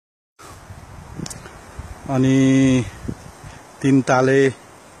अनि 3 ताले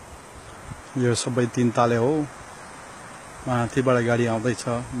यो सबै 3 ताले हो माथिबाट गाडी आउँदै छ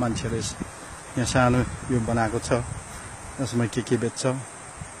मान्छेले यहाँ सानो यो बनाएको छ यसमा के बेच्छ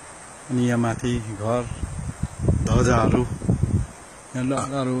अनि यहाँ माथि घर ध्वजाहरू यहाँ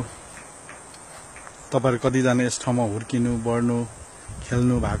लहराहरू तपाईहरु कति जना यस ठाउँमा हुर्किनु बढ्नु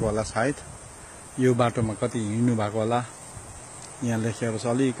खेल्नु भएको होला सायद यो बाटोमा कति हिँड्नु भएको होला यहाँ लेखेको छ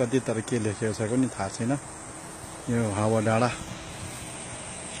अलिकति तर के लेखेको छ पनि थाहा छैन यो हावा डाँडा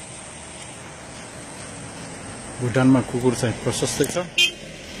भुटानमा कुकुर चाहिँ प्रशस्तै छ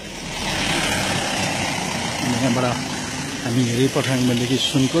यहाँबाट हामी हेरिपठायौँ भनेदेखि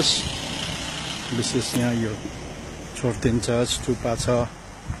सुनकोस विशेष यहाँ यो छोर्तेन छ स्तूपा छ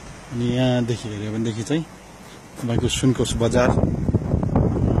अनि यहाँदेखि हेऱ्यो भनेदेखि चाहिँ तपाईको सुनकोस बजार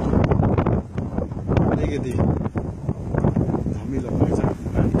अलिकति धमिलो भएको छ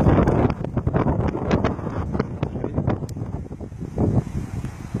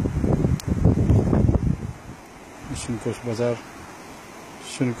सुनकोस बजार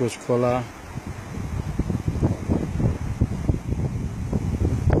सुनकोस खोला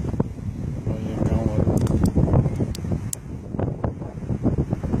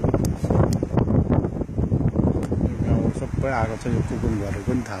सबै आएको छ यो कुकुर घरहरू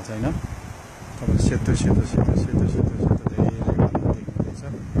पनि थाहा छैन तपाईले सेतो सेतो सेतो सेतो सेतो सेतो धेरै देख्नुहुँदैछ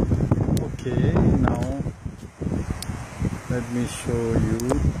okay now let me show you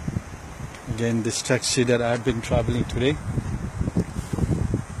again this taxi that I've been traveling today.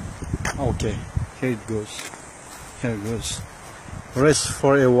 Okay, here it goes. Rest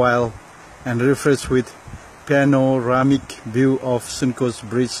for a while and refresh with panoramic view of Sunkos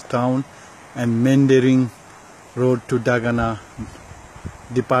Bridge town and Mendering Road to Dagana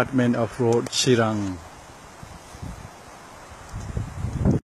Department of Road Sirang.